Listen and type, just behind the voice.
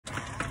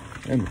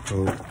Let me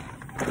go.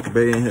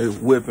 Bay in here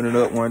whipping it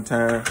up one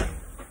time.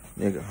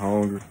 Nigga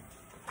hungry.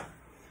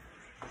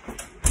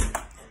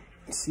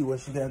 See what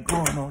she got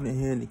going on in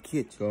here in the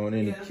kitchen. Going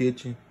in the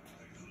kitchen.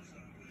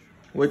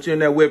 What you in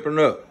there whipping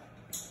up?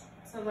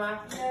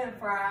 Tilapia and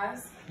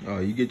fries. Oh,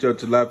 you get your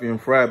tilapia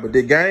and fry, but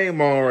the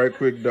game on right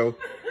quick though.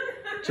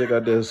 Check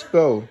out that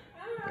skull.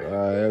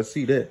 Alright, I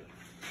see that.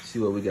 See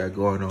what we got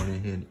going on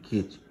in here in the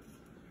kitchen.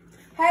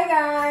 Hey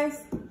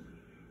guys.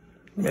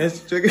 Man,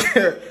 check it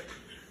out.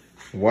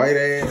 White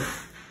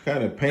ass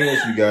kind of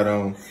pants you got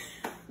on.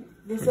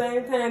 The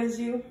same kind as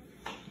you.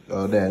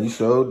 Oh damn, you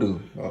sure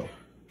do. Oh,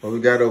 what we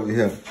got over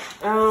here?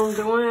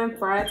 Doing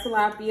fried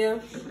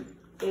tilapia,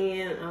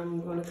 and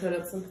I'm gonna cut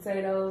up some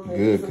potatoes.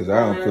 Good, cause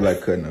I don't feel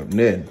like cutting up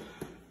nothing.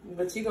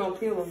 But you gonna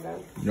peel them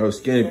though. You know,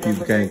 skinny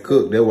people can't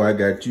cook. That's why I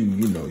got you.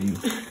 You know, you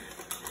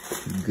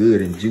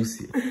good and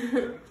juicy.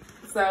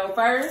 So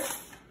first,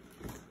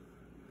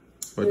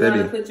 what you that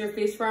wanna is? put your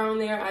fish fry on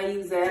there. I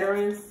use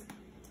Zatarain's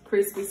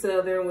crispy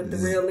southern with the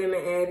real lemon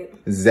added.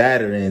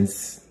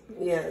 Zatarain's.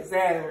 Yeah,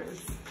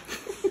 Zatarain's.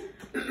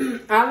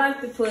 I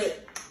like to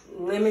put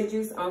lemon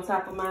juice on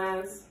top of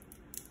mine.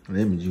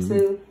 Lemon juice.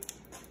 Too.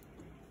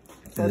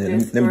 So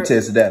let me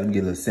test it out. Let me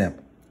get a little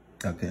sample.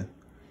 Okay.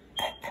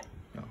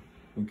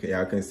 Okay,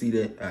 y'all can see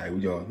that. All right,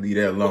 we gonna leave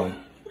that alone.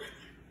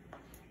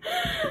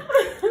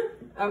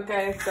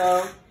 Okay,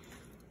 so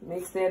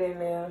mix that in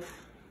there.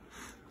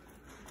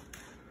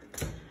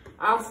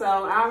 Also,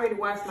 I already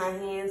washed my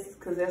hands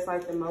because that's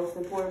like the most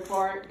important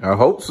part. I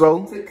hope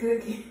so. To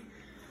cooking.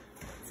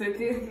 To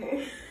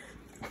cooking.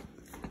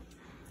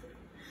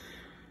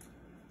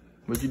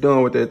 What you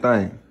doing with that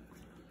thing?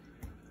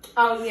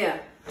 Oh yeah,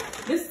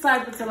 this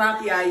type of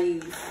tilapia I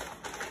use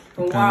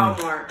from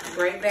Walmart.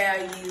 Great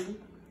value.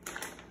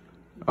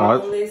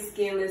 Boneless,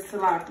 skinless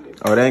tilapia.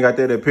 Oh, they ain't got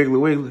that at Piggly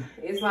Wiggly?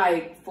 It's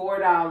like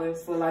 $4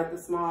 for like the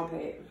small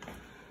pack.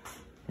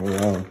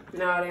 Wow.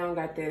 No, they don't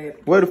got that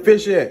at. Where the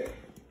fish at?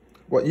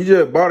 What, you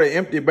just bought an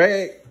empty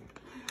bag?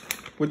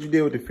 What you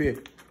did with the fish?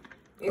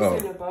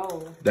 It's in a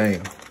bowl.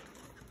 Damn.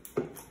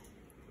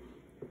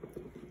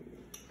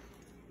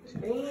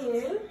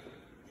 Then,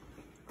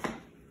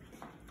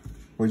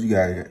 What you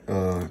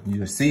got?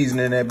 You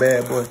seasoning that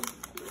bad boy?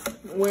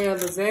 well,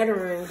 the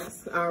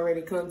Zatarain's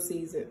already come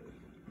seasoned.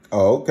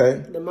 Oh,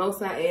 okay. The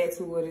most I add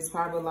to it is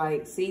probably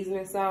like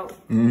seasoning salt,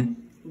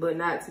 but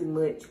not too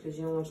much because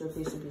you don't want your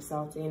fish to be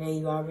salty. And then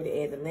you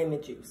already add the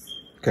lemon juice.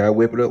 Can I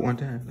whip it up one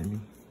time? Let me.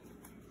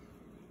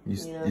 You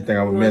think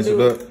I'm gonna mess it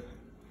up?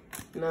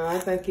 No, I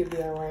think you'll be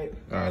all right.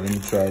 All right, let me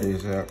try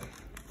this out.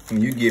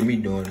 You get me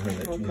doing it,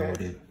 let you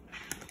hold it.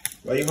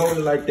 Why you holding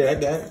it like that? I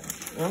got it.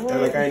 All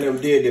Right. Like I ain't never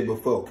did that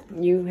before.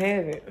 You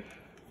have it.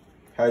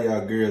 How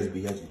y'all girls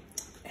be? Let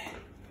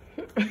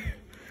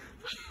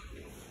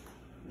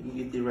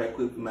me get this right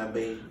quick for my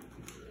baby.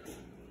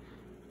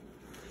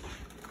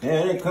 Yeah,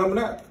 it ain't coming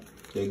out.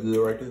 That good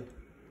right there.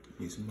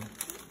 Need some more.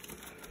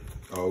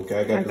 Oh, okay,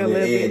 I got like the a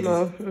little little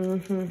edges.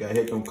 bit more. Gotta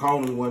hit them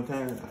corners one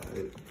time.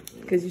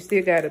 Because you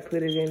still got to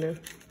put it in there.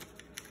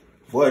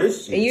 Boy,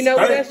 this shit. And you know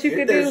what else you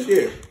can do?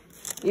 Shit.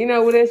 You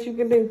know what else you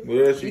can do?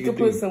 What else you can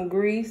put some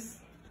grease.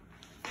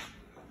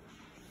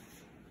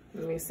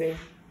 Let me see.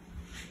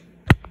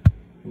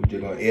 We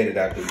just gonna edit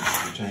out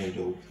the change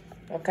over.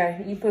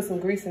 Okay, you put some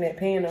grease in that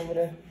pan over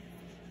there.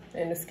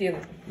 In the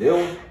skillet.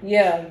 Yeah.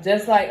 Yeah,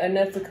 just like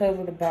enough to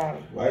cover the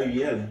bottom. Why are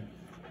you yelling?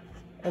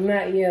 I'm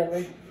not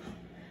yelling.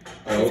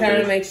 I'm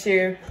trying to make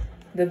sure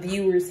the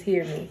viewers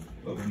hear me.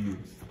 What viewers?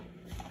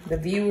 The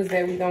viewers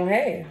that we gonna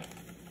have.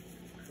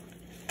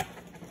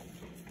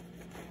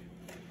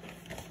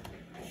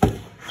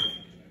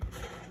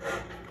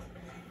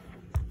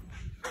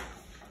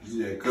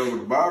 You said cover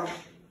the bottom?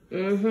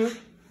 Mm-hmm.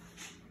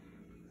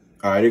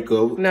 All right, it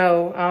covered.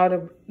 No, all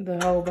the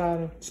whole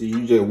bottom. See,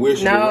 you just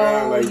wish it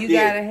around like No, you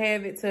gotta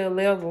have it to a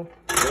level.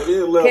 It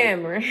is level.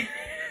 Cameron.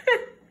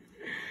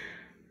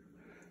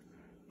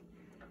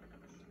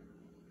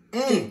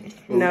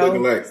 No,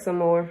 looking like? some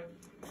more.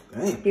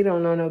 Dang. He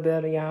don't know no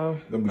better, y'all.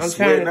 I'm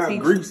trying to out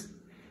teach. grease.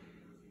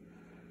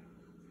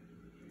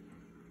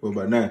 What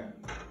about now?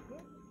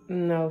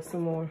 No,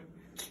 some more.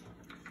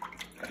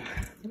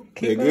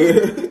 Keep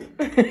good.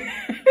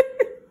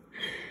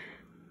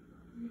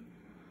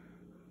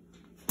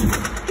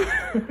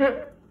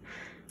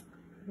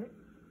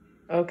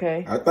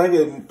 Okay. I think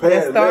it passed.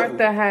 Let's start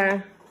the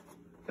high.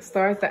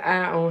 Start the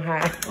eye on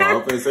high. Oh,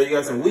 I'm finna say you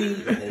got some weed.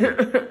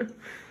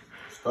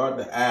 Start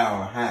the eye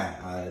on high.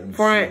 All right, let me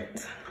Front.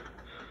 see.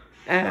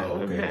 Eye Oh,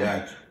 on okay, high.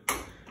 gotcha.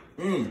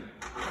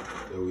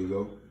 There we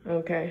go.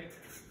 Okay.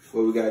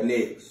 What we got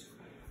next?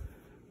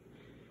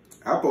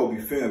 I'm supposed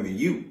to be filming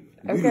you.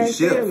 You Okay, the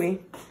chef. feel me.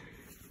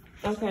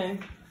 Okay.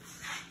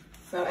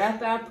 So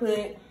after I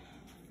put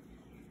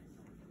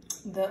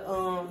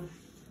the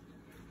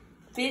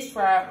fish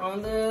fry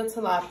on the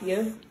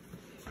tilapia,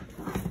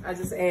 I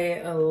just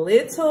add a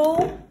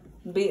little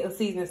bit of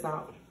seasoning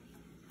salt.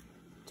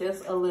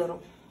 Just a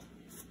little.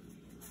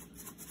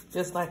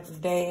 Just like a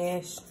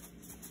dash.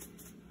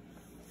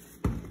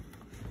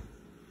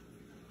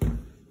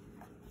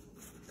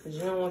 Cause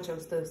because you don't want your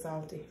stuff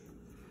salty.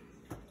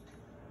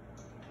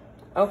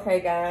 Okay,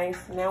 guys,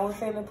 now we're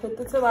gonna put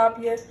the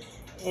tilapia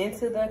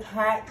into the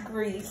hot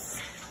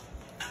grease.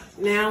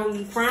 Now, when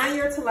you fry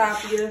your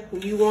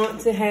tilapia, you want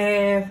to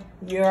have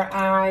your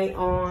eye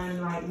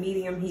on like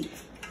medium heat,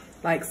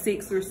 like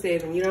 6 or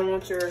 7. You don't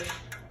want your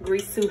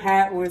grease too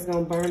hot or it's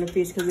gonna burn the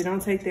fish because it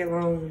don't take that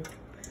long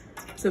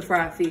to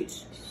fry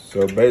fish.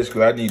 So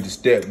basically, I need to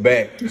step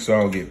back so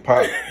I don't get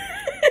popped.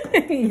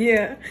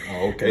 Yeah.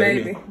 Oh, okay.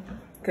 Maybe.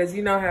 Because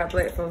you know how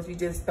black folks, you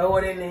just throw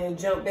it in there and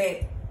jump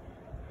back.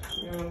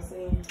 You know what I'm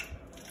saying?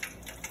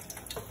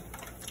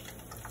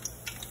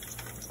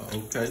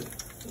 Okay.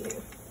 Yeah.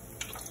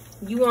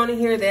 You want to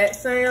hear that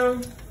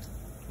sound?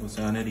 What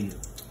sound that is?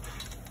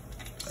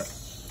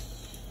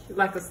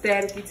 Like a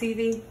staticky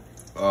TV?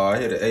 Oh, I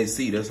hear the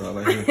AC. That's all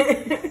I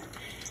hear.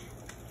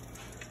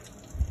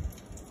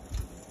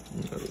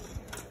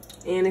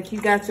 And if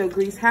you got your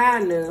grease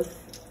high enough,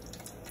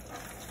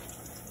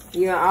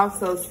 you'll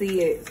also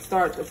see it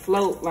start to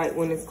float like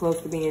when it's close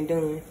to being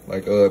done.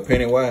 Like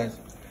Pennywise?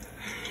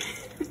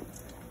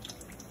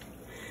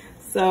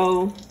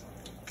 So,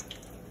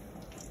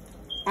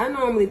 I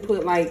normally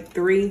put like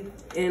 3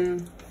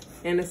 in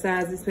the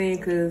size of this pan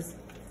because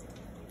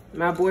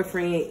my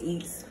boyfriend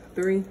eats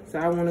 3. So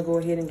I want to go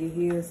ahead and get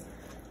his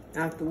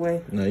out the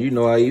way. Now, you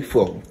know I eat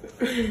 4.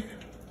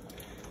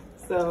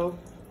 So.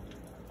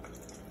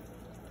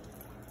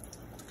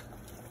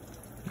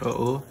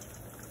 Uh-oh.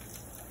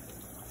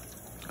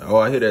 Oh,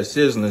 I hear that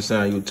sizzling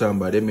sound you were talking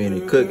about. That mean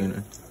it cooking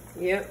it.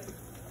 Yep.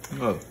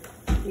 Oh.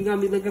 You're going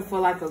to be looking for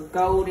like a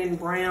golden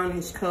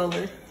brownish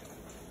color.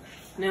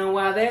 Now,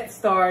 while that's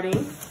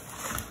starting,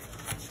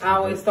 I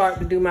always start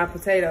to do my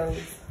potatoes.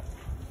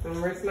 I'm going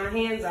to rinse my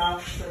hands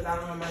off because I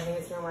don't want my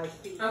hands smell like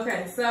fish.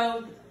 Okay,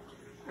 so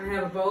I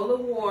have a bowl of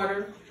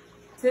water,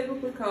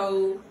 typically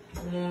cold,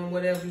 warm,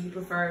 whatever you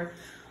prefer.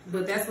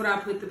 But that's what I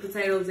put the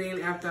potatoes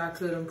in after I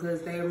cut them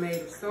because they are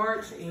made of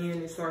starch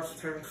and it starts to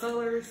turn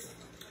colors.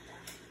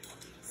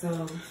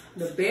 So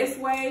the best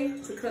way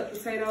to cut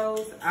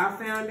potatoes, I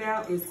found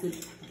out, is to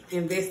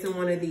invest in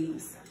one of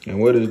these. And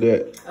what is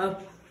that? A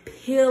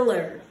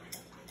peeler.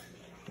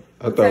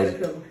 I thought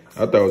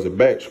it was a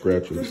back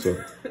scratcher or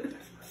something.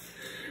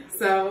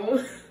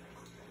 So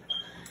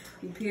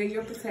you peel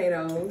your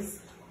potatoes.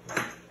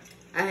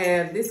 I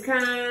have this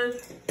kind,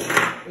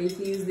 and you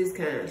can use this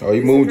kind. Oh,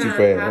 you moved too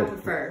fast.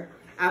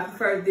 I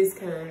prefer this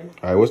kind.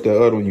 All right, what's the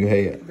other one you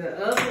had?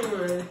 The other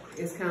one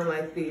is kind of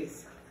like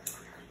this.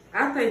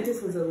 I think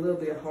this one's a little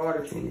bit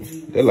harder to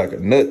use. They're like a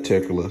nut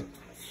tickler.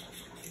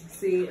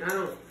 See,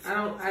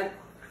 I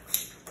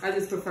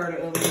just prefer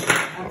the other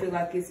one. I feel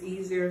like it's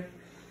easier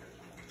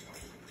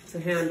to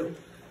handle.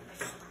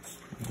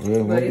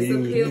 Well, but it's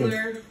a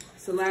peeler.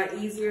 It's a lot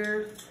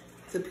easier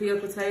to peel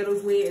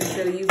potatoes with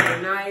instead of using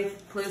a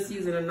knife. Plus,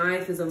 using a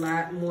knife is a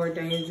lot more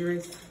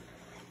dangerous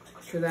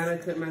because I done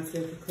cut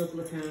myself a couple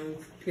of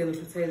times peeling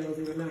potatoes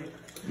with a knife.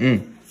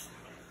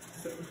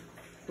 So,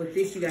 with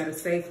this, you got a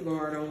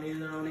safeguard on it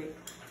and all that.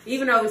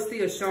 Even though it's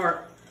still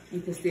sharp,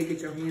 you can still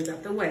get your hands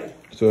out the way.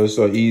 So it's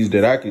so easy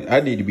that I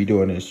need to be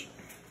doing this.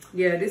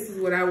 Yeah, this is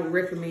what I would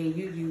recommend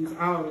you use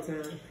all the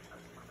time.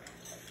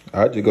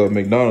 I just go to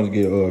McDonald's and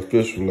get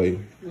fish fillet.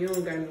 You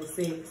don't got no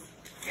sense.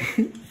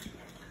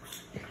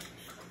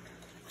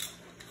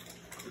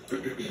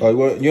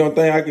 Oh, you don't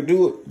think I could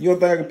do it? You don't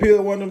think I could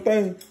peel one of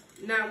them things?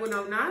 Not with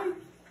no knife.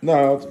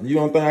 No, you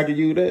don't think I could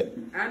use that?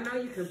 I know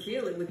you can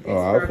peel it with this. Oh,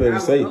 I was going to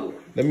say,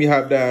 let me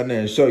hop down there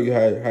and show you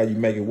how you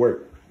make it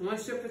work.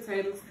 Once your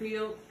potatoes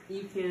peeled,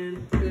 you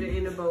can put it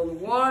in a bowl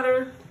of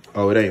water.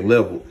 Oh, it ain't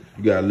level.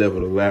 You got to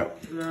level the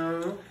out.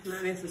 No,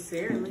 not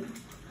necessarily.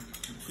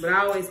 But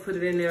I always put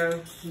it in there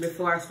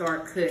before I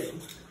start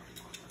cutting.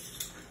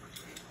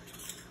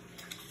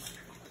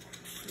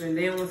 And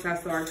then once I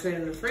start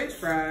cutting the French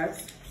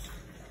fries,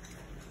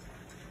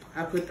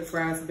 I put the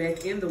fries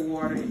back in the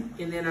water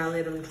and then I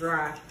let them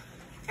dry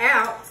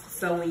out.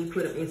 So when you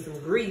put them in some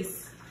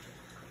grease,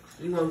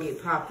 you won't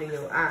get popped in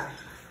your eye.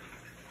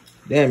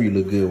 Damn, you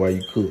look good while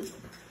you cook.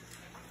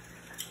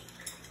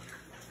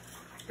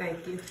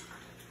 Thank you.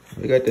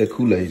 You got that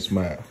Kool-Aid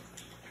smile.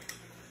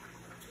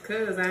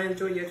 Cause I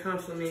enjoy your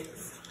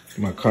compliments.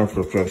 My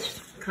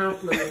compliments.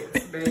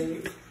 Compliments,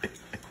 babe.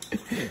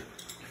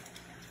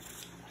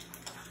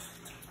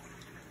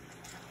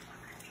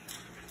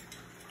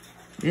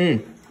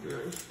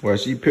 Well,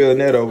 she peeling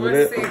that over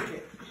there. 1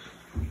 second.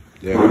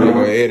 Yeah, we're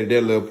gonna edit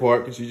that little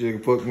part because she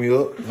just fucked me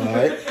up. All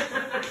right.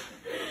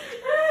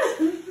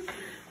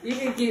 You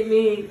can get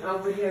me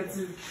over here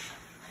too.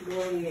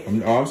 Go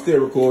ahead. I'm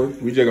still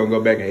recording. We just gonna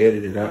go back and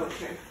edit it out.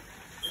 Okay.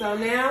 So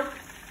now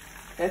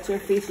that your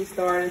fish is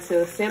starting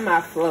to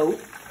semi-float,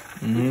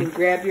 you can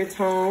grab your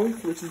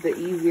tongs, which is the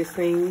easiest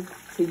thing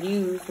to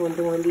use when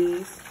doing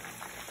these,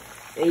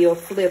 and you'll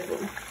flip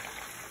them.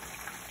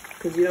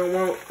 Because you don't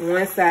want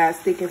one side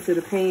sticking to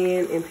the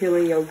pan and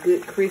peeling your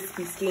good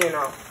crispy skin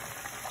off.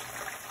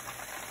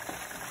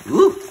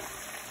 Ooh.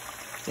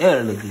 Yeah,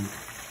 that look good.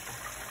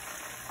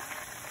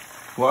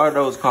 Why are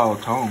those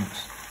called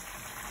tongs?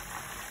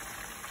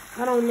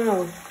 I don't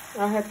know.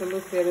 I'll have to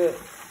look that up.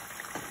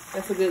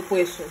 That's a good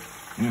question.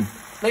 Mm.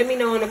 Let me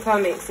know in the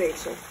comment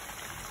section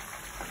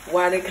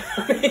why they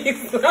call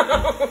these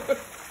songs.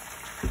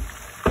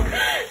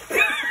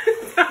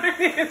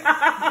 Turn it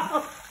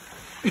off.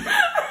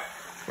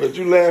 What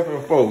you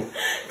laughing for?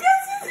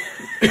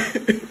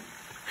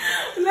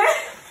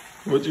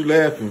 What you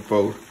laughing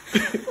for?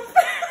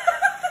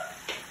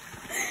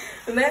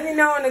 Let me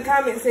know in the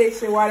comment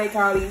section why they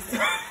call these songs.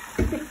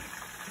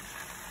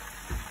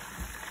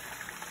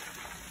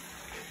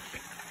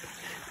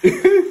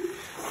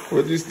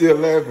 What you still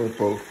laughing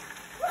for?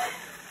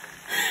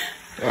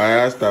 Alright,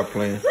 I'll stop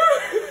playing.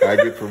 I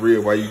get for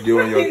real while you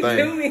doing your thing.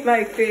 Do me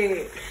like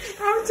that.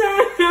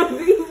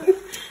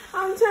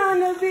 I'm trying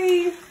to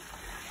be.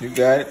 You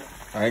got it?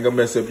 I ain't gonna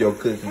mess up your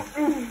cooking.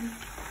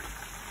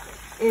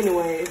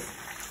 Anyways.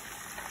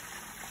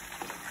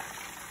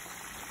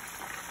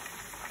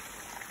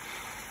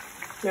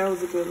 That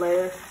was a good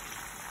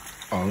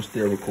laugh. Oh, I'm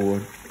still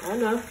recording. I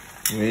know.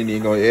 You ain't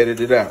even gonna edit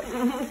it out.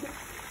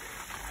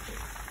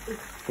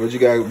 What you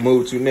gotta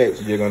move to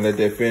next? You're gonna let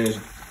that finish?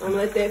 I'm gonna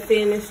let that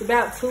finish.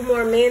 About 2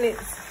 more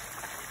minutes.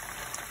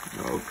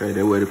 Okay,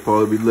 that what it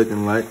probably be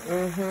looking like.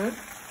 Mm-hmm.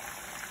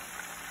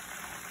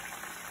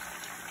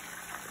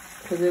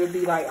 Because it'll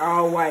be like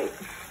all white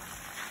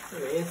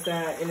on the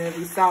inside and it'll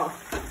be soft.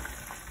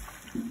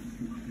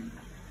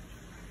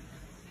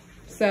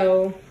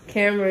 So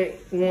Cameron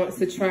wants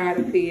to try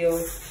to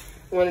peel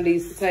one of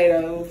these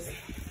potatoes.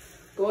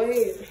 Go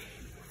ahead.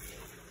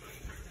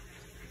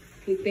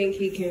 He think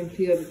he can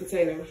peel the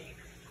potato.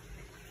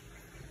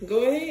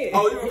 Go ahead.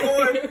 Oh, you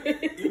recording?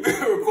 You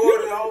been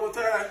recording all the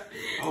time?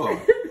 Oh,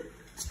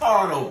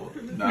 start over.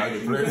 Nah, you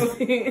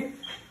play.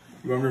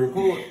 You want me to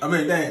record? I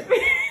mean, dang.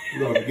 You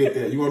want to get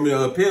that? You want me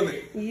to peel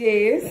it?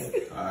 Yes.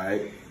 All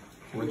right.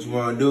 What you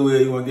want to do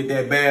is you want to get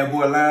that bad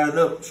boy lined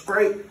up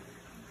straight.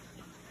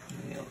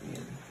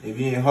 If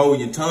you ain't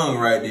holding your tongue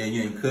right there,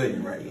 you ain't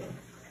cutting right yet.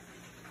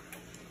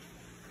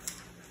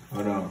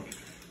 Hold on.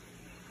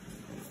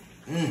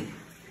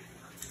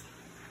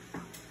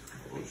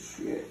 Oh,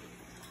 shit.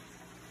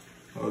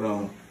 Hold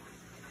on.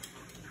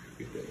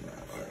 Get that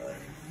now. All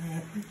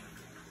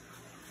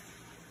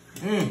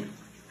right.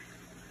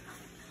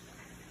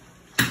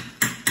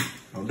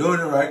 I'm doing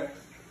it right.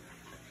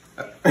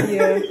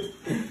 Yeah.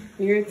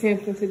 You're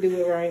attempting to do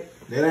it right.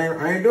 I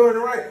ain't doing it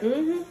right.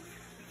 Mm-hmm.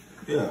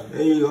 Yeah,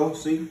 there you go.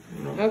 See? You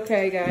know.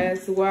 Okay,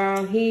 guys.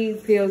 While he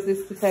peels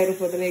this potato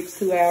for the next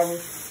 2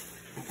 hours.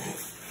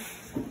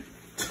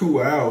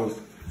 2 hours?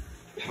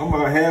 I'm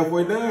about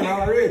halfway done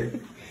already.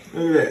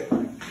 Look at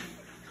that.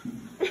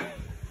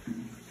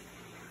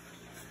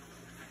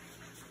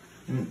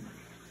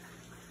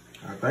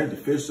 I think the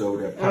fish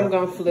over there. I'm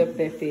going to flip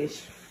that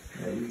fish.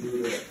 Yeah, you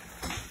do that.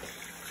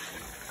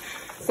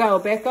 So,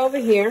 back over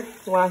here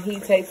while he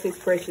takes his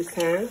precious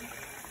time.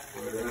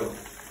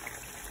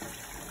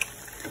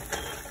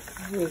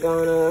 We're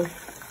gonna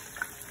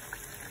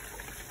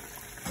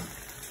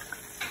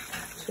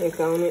check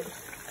on it.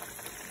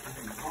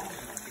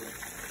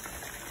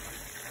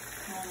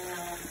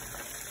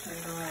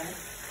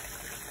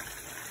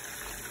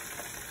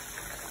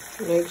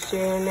 Make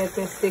sure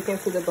nothing's sticking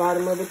to the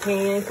bottom of the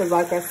pan, because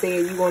like I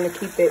said, you want to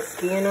keep that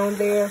skin on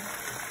there.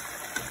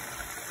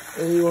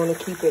 And you want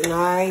to keep it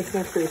nice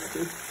and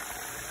crispy.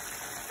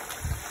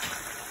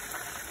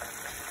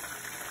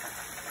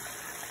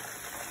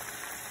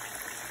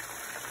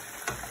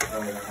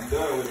 I'm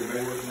done with it,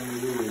 baby. What you want me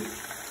to do with it?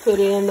 Put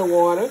it in the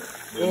water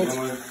Yeah, and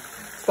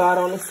start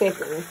on the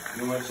second one.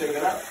 You want to check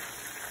it out?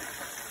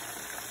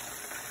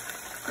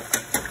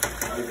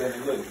 How you think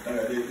it look? Think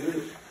I did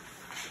good?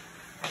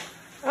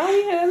 Oh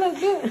yeah, it look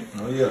good.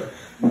 Oh yeah.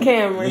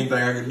 Cameron. You didn't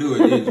think I could do it,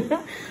 did you?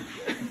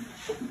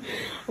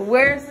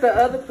 Where's the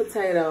other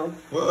potato?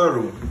 What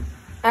other one?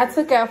 I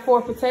took out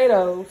 4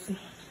 potatoes.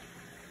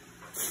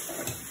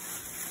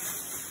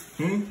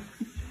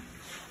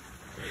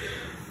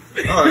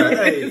 All right,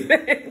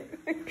 hey.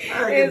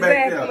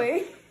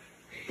 Exactly.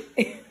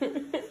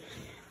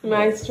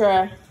 Nice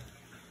try.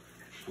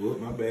 Whoop,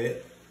 my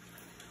bad.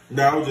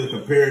 No, I was just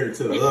comparing it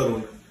to the other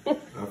one.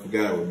 I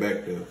forgot I was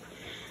back there.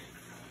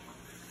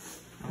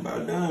 I'm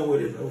about done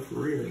with it though, for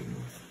real. You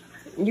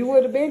know. You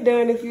would have been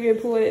done if you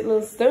didn't pull that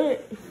little stunt.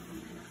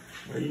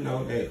 Well, you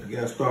know, hey, you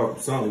gotta start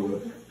with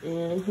somewhere.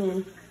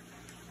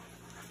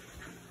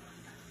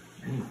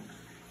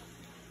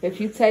 If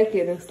you take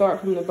it and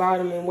start from the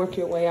bottom and work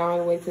your way all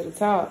the way to the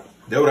top.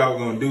 That's what I was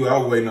gonna do. I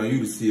was waiting on you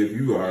to see if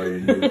you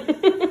already knew.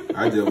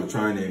 I just was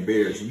trying to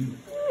embarrass you.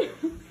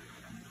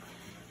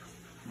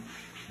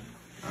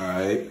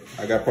 Alright.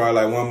 I got probably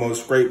like one more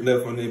scrape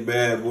left on this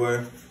bad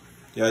boy.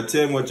 Y'all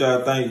tell me what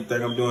y'all think. You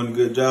think I'm doing a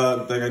good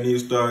job? You think I need to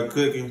start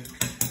cooking?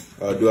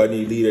 Or do I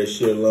need to leave that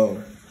shit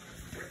alone?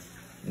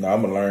 No,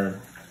 I'm gonna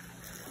learn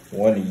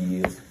one of these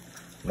years.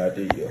 Not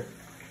this year.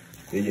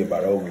 This year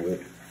about over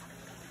with.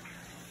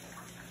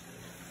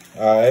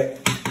 Alright.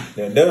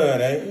 They're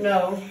done, ain't it?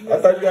 No. I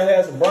thought you gotta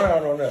have some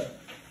brown on that.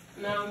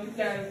 No, you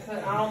gotta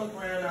cut all the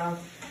brown off.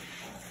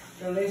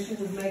 Unless you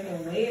was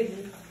making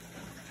wedges.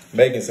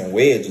 Making some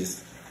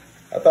wedges.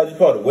 I thought you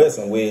probably wet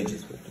some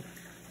wedges.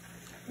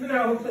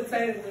 No,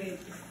 potato wedges.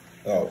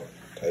 Oh,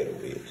 potato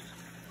wedges.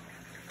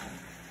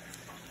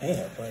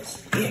 Damn,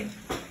 but yeah.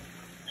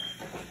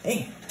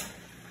 Damn.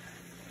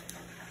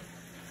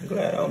 I'm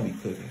glad I don't be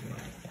cooking, man.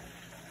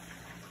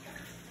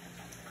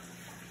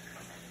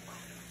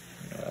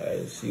 Alright,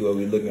 let's see what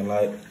we looking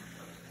like.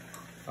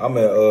 I'm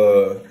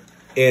gonna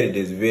edit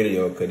this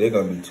video because they're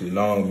gonna be too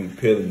long to be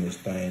peeling this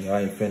thing.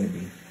 I ain't finna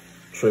be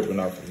tripping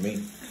off of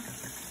me.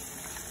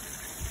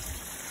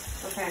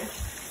 Okay,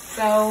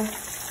 so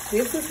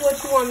this is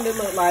what you want it to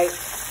look like,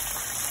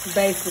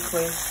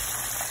 basically.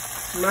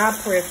 My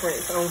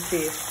preference on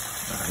fish.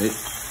 Alright.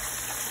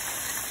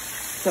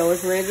 So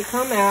it's ready to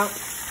come out.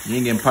 You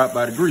ain't getting popped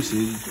by the grease,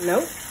 is you?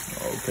 Nope.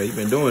 Okay, you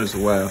been doing this a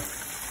while.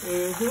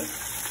 Mm-hmm.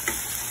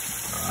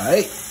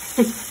 Alright.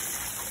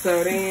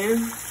 So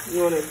then,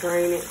 you want to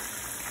drain it.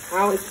 I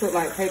always put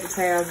like paper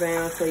towels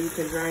down so you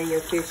can drain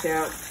your fish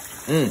out.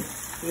 You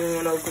don't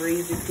want no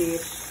greasy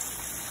fish.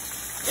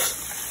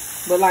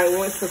 But like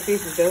once the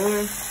fish is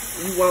done,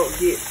 you won't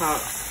get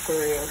popped for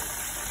real.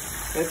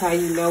 That's how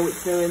you know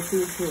it's done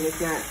too, when it's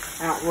not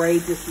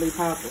outrageously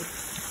popping.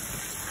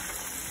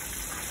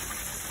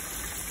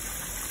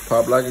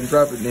 Pop like and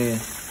drop it then.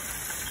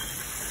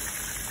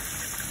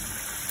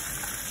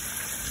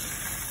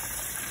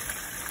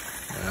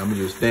 I'm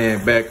gonna just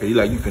stand back because you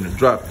like you finna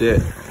drop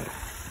that.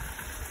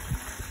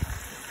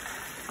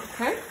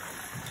 Okay.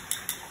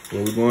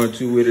 What we going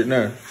to with it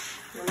now?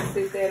 I'm gonna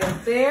sit that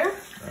up there.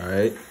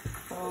 Alright.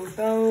 Close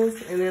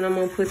those. And then I'm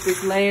gonna put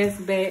this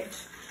last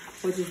batch,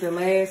 which is the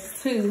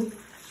last 2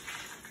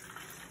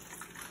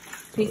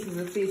 pieces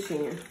of fish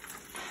in.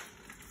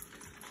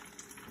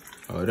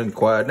 Oh, it done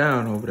quiet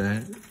down over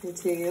there.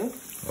 Until.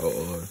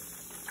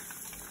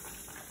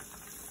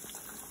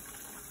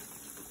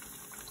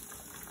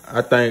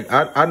 I think,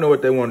 I know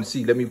what they want to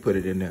see. Let me put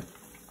it in there.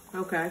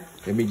 Okay.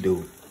 Let me do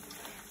it.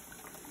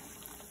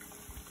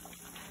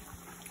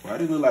 Why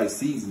do it look like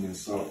seasoning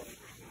salt?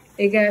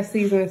 It got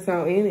seasoning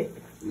salt in it.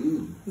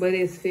 Ooh. But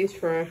it's fish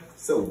fry.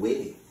 So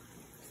wet.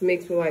 It's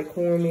mixed with like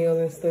cornmeal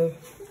and stuff.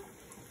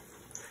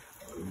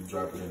 Let me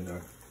drop it in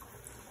there.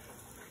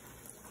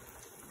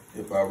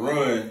 If I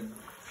run,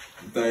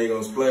 the thing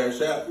gonna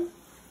splash out.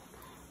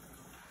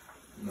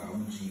 No,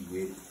 I'm G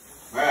with it.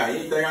 Wow,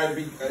 you think I'd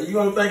be? You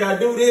don't think I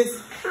do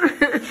this?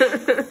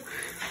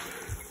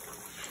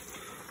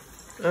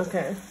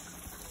 Okay.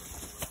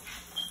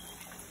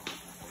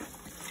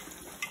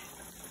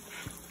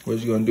 What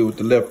you gonna do with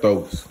the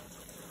leftovers?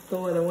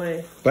 Throw it away.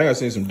 I think I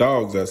seen some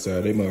dogs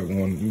outside. They might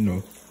want, you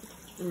know.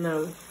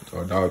 No.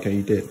 Oh, dog can't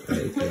eat that.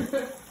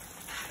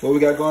 What we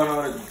got going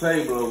on at the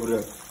table over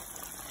there?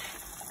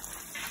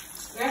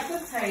 That's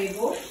the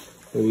table.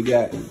 What we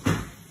got?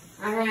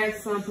 I had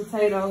some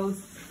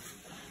potatoes.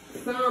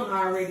 Some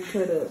already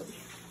cut up.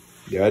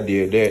 Yeah, I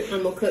did that.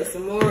 I'm gonna cut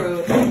some more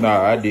up.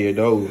 Nah, I did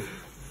those.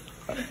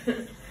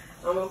 I'm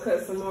gonna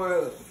cut some more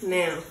up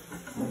now.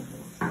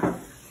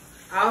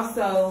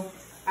 Also,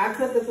 I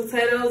cut the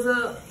potatoes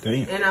up.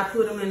 Damn. And I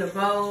put them in a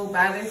bowl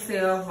by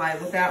themselves, like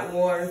without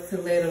water, to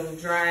let them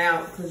dry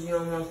out because you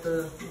don't want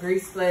the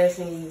grease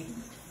splashing you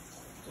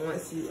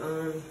once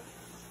you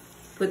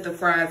put the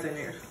fries in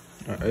there.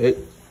 All right.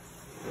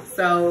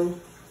 So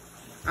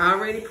I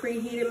already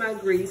preheated my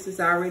grease. It's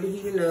already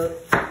heating up.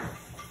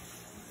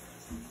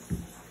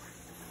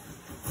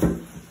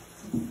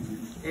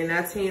 And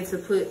I tend to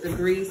put the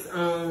grease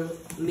on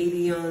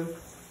medium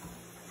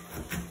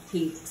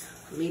heat.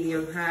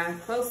 Medium high.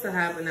 Close to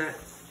high, but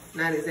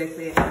not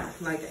exactly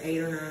like an 8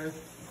 or 9.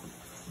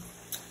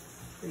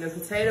 And the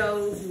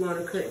potatoes, you want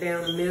to cut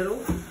down the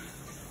middle.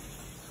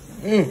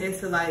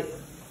 Into like,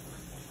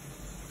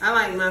 I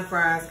like my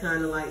fries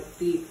kind of like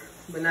thick,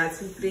 but not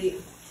too thick.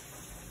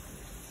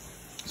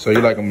 So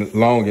you like them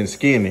long and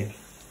skinny?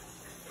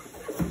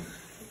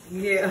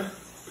 Yeah.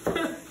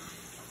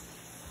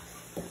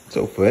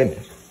 So funny.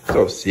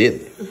 So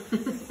silly.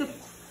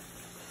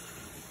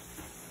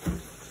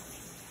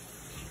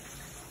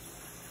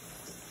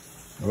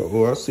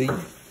 Oh, I see.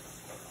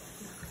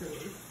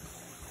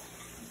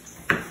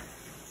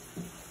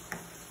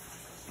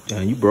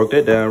 Damn, you broke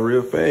that down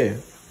real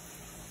fast.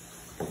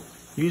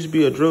 You used to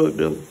be a drug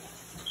dealer.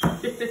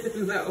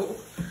 No.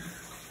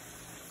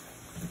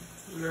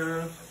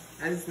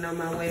 I just know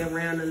my way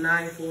around a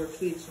knife or a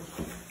kitchen.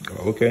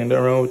 Oh, okay, ain't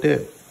nothing wrong with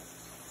that.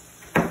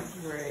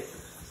 Right.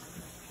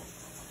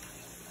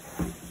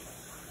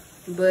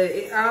 But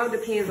it all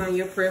depends on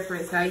your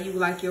preference, how you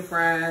like your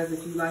fries.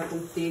 If you like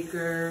them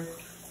thicker,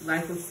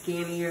 like them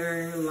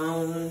skinnier,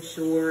 long,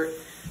 short,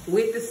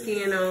 with the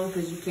skin on,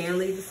 because you can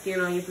leave the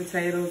skin on your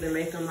potatoes and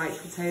make them like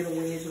potato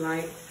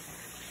wedge-like.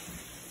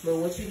 But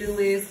what you do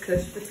is cut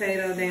your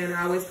potato down.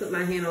 I always put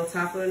my hand on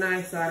top of the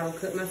knife so I don't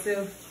cut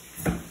myself.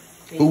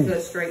 And you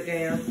cut straight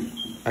down.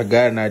 I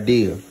got an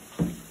idea.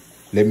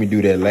 Let me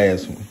do that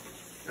last one.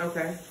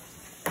 Okay.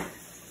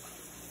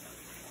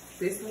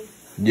 This one?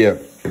 Yeah.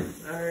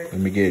 All right.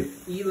 Let me get it.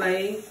 You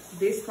lay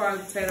this part of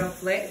the potato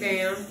flat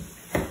down.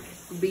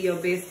 Be your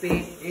best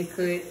bet and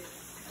cut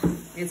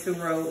into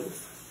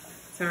rolls.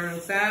 Turn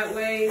them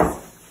sideways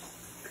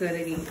cut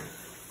again.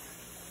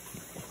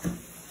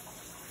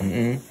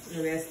 And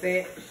that's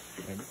that.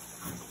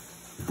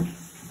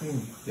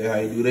 That's how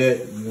you do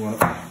that.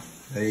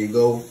 There you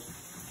go.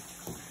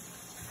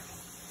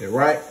 That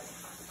right?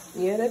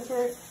 Yeah, that's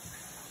right.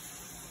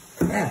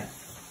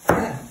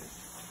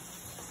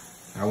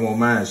 I want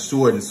mine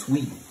short and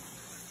sweet.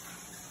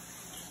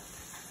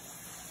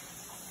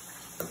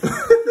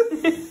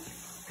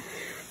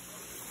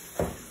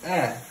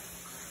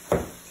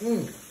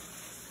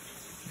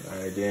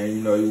 Alright, Dan,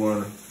 you know you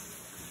wanna.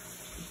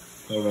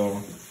 Hold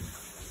on.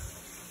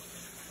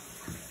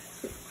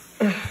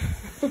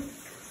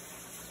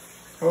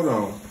 Hold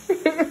on.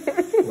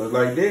 Look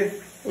like this?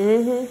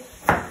 You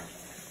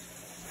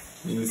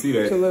can see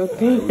that. We're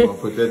gonna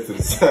put that to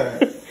the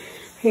side.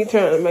 He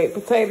trying to make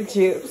potato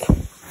chips.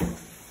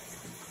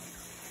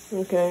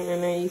 Okay,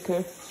 and then you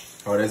can.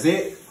 Oh, that's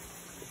it?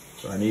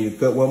 So I need to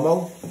cut one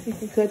more? You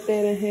can cut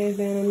that in half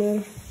down the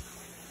middle.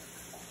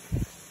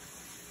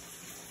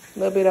 A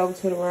little bit over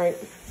to the right.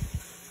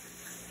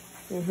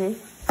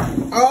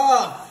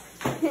 Ah!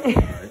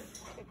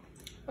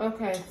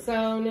 Okay,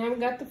 so now we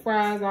got the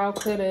fries all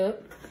cut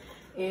up.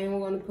 And we're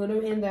going to put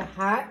them in the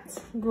hot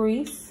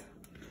grease.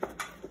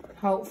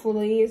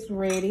 Hopefully it's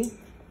ready.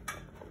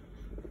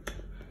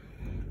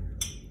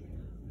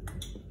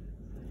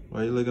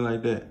 Why you looking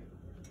like that?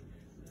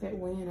 That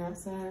wind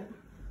outside.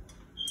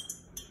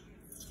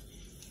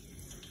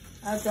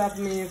 I drop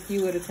them in a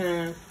few at a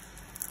time.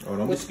 Oh,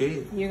 don't be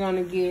scared. You're going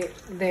to get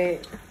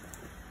that.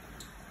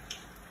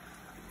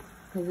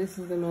 Because this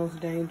is the most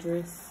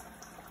dangerous.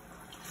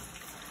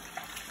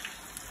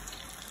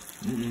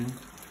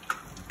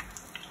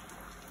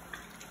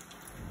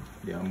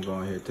 Yeah, I'm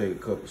going ahead and take a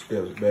couple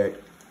steps back.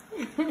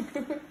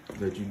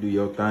 Let you do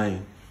your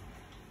thing.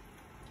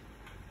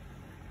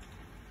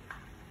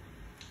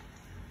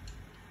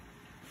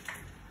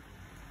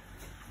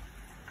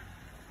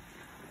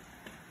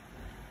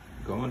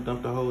 Go and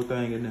dump the whole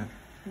thing in there.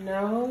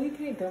 No, you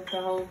can't dump the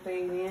whole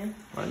thing in.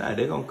 Why not?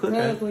 They're going to cook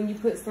Because that. when you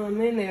put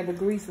something in there, the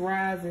grease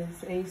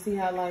rises. And you see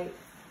how, like,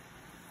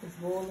 it's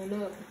boiling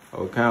up.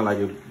 Oh, kind of like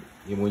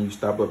when you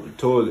stop up the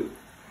toilet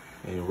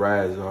and it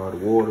rises all the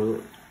water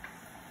up.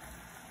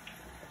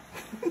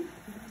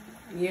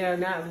 Yeah,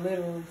 not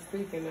literally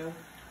speaking though.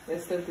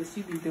 That's stuff that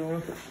you be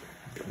doing.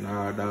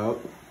 Nah, dog.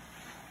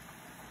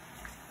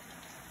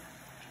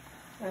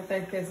 I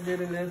think that's good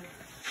enough.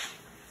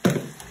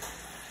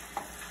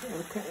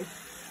 Okay.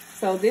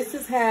 So this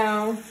is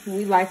how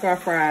we like our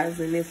fries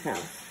in this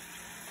house.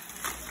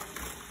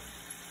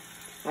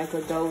 Like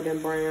a golden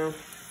brown.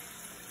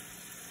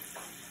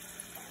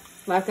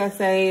 Like I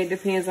say, it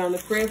depends on the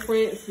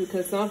preference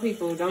because some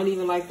people don't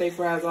even like their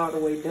fries all the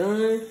way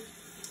done.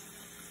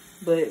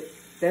 But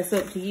that's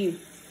up to you,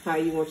 how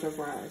you want your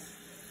fries.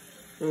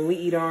 And we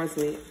eat ours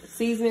with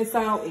seasoning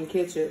salt and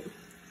ketchup.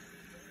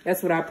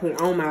 That's what I put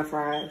on my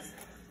fries.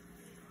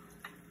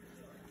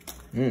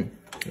 That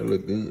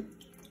look good.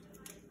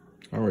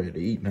 I'm ready to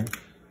eat now.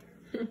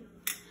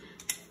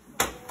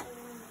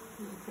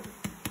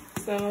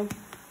 So,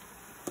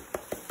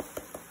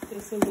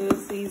 just a little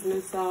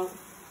seasoning salt.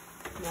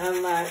 Not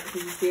a lot,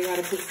 because you still got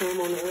to put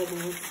some on the other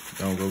ones.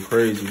 Don't go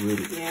crazy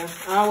with it. Yeah,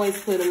 I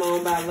always put them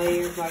on by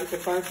layers. Like the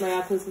first layer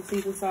I put some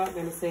seasoning salt,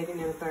 then the second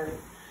and the third.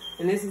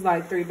 And this is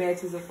like 3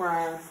 batches of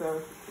fries,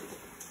 so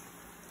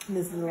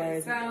this is the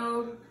last.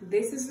 So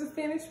this is the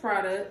finished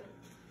product.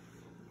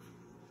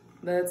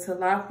 The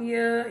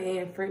tilapia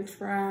and French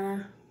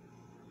fry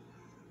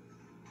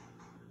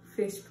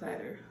fish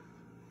platter.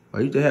 Oh,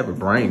 you just have a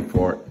brain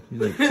fart. You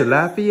like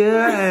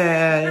tilapia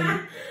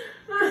and...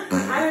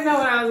 I didn't know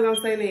what I was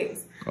gonna say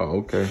next. Oh,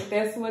 okay. But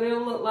that's what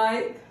it'll look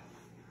like.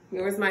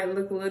 Yours might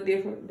look a little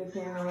different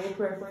depending on your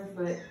preference,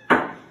 but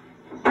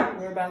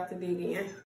we're about to dig in.